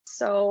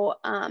So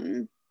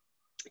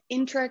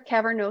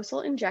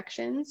intracavernosal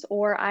injections,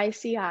 or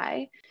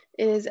ICI,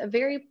 is a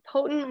very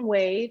potent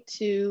way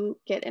to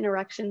get an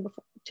erection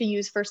to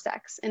use for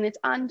sex, and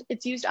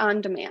it's used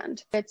on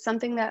demand. It's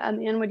something that a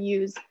man would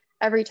use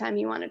every time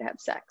he wanted to have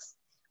sex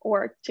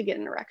or to get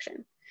an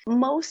erection.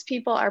 Most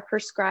people are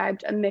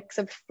prescribed a mix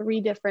of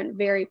 3 different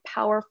very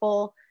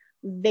powerful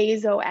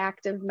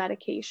vasoactive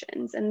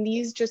medications, and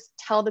these just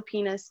tell the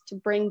penis to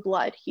bring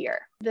blood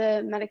here.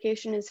 The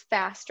medication is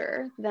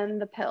faster than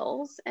the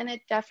pills, and it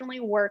definitely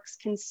works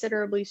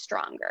considerably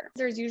stronger.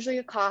 There's usually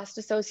a cost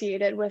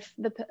associated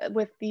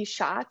with these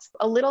shots.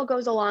 A little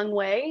goes a long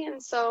way,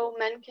 and so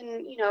men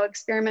can,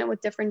 experiment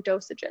with different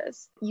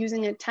dosages.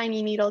 Using a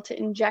tiny needle to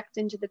inject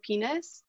into the penis